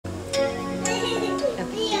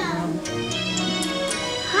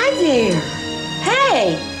there.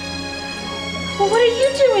 Hey. Well, what are you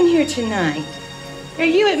doing here tonight? Are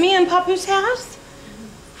you at me and Papu's house?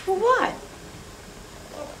 For what?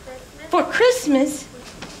 For Christmas?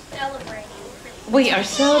 Celebrating. We are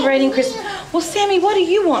celebrating Christmas. Well, Sammy, what do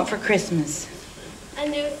you want for Christmas? A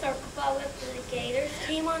new soccer ball with the Gators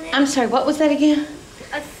team on it. I'm sorry, what was that again?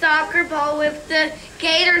 A soccer ball with the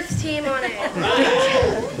Gators team on it.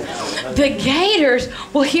 The Gators?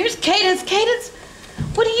 Well, here's Cadence. Cadence,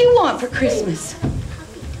 what do you want for Christmas?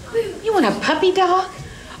 You want a puppy dog?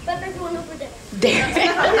 But there's one over there. There.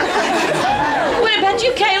 What about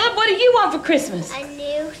you, Caleb? What do you want for Christmas? A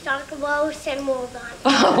new soccer ball with Seminoles on it.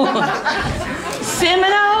 Oh,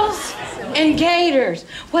 Seminoles and Gators.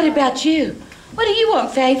 What about you? What do you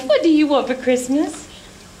want, Faith? What do you want for Christmas?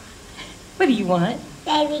 What do you want?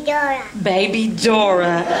 Baby Dora. Baby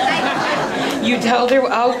Dora. You told her?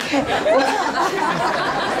 Okay.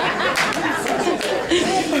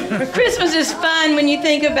 Christmas is fun when you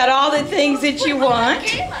think about all the things that you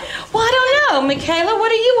want. Well, I don't know. Michaela, what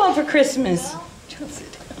do you want for Christmas?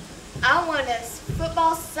 I want a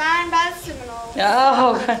football signed by the Seminoles.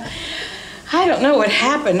 Oh, I don't know what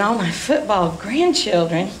happened to all my football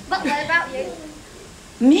grandchildren. But what about you?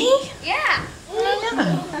 Me? Yeah. I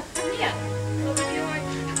know. Yeah. What were you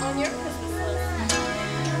on your Christmas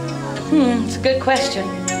list? It's a good question.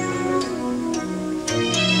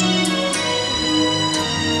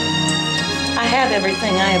 I have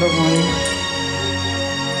everything I ever wanted.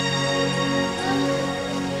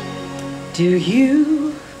 Do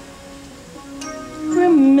you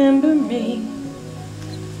remember me?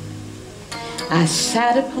 I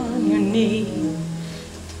sat upon your knee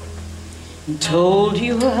and told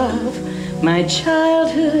you of my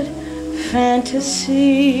childhood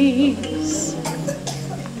fantasies.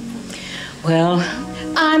 Well,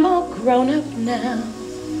 I'm all grown up now,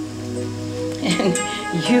 and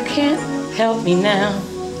you can't help me now.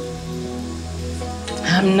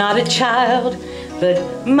 I'm not a child,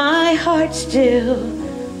 but my heart still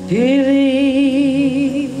believes.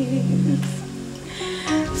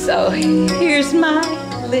 So here's my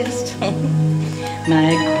list,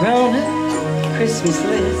 my grown-up Christmas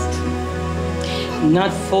list.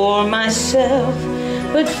 Not for myself,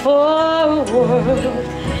 but for a world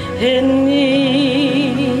in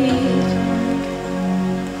need.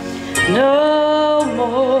 No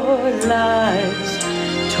more lives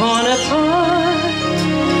torn apart,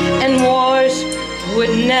 and wars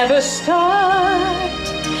would never start,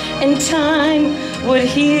 and time would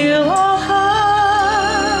heal all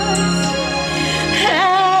hearts,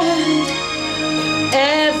 and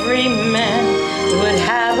every man would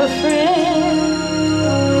have a friend,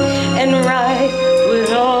 and right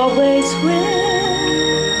would always win,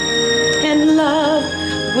 and love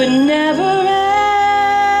would never end.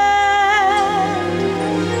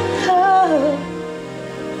 Oh,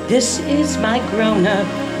 this is my grown-up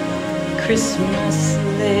Christmas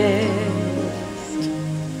list.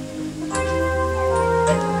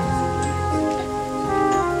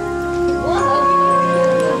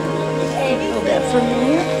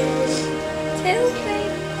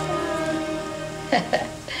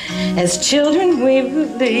 As children we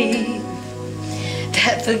believe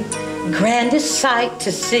that the grandest sight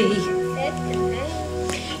to see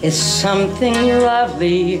is something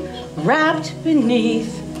lovely wrapped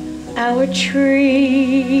beneath our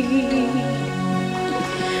tree.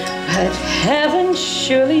 But heaven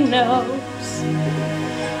surely knows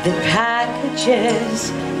that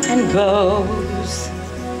packages and bows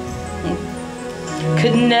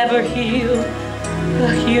could never heal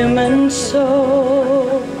a human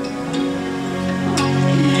soul.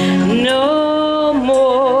 No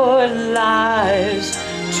more lives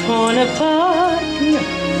torn apart,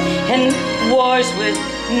 and wars would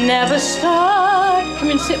never start.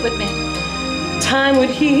 Come and sit with me. Time would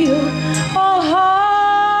heal all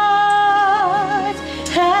hearts,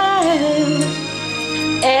 and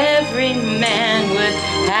every man would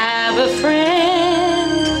have a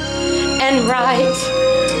friend, and right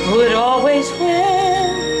would always win,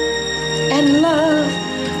 and love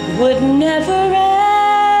would never end.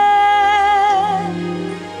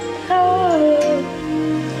 Oh,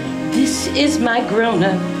 this is my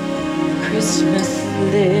grown-up Christmas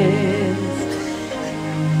list.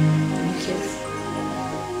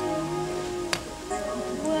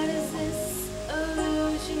 What is this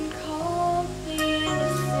illusion called?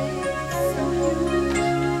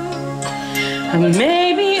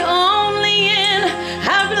 Maybe only in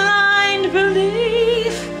our blind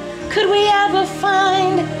belief could we ever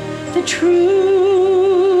find the truth.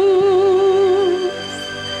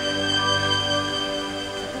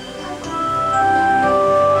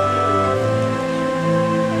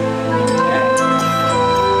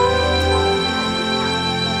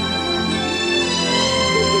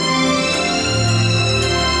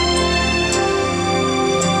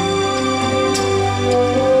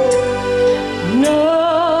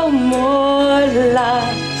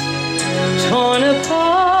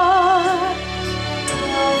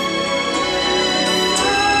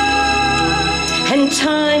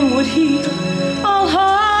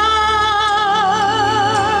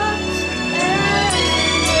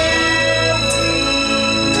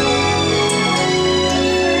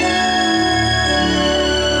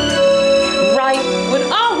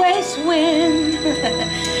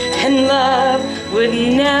 love would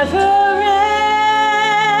never end.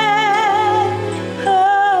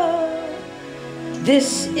 Oh,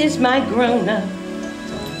 this is my grown-up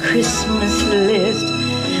Christmas list.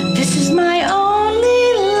 This is my only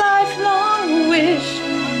lifelong wish.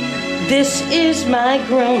 This is my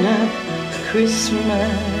grown-up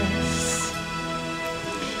Christmas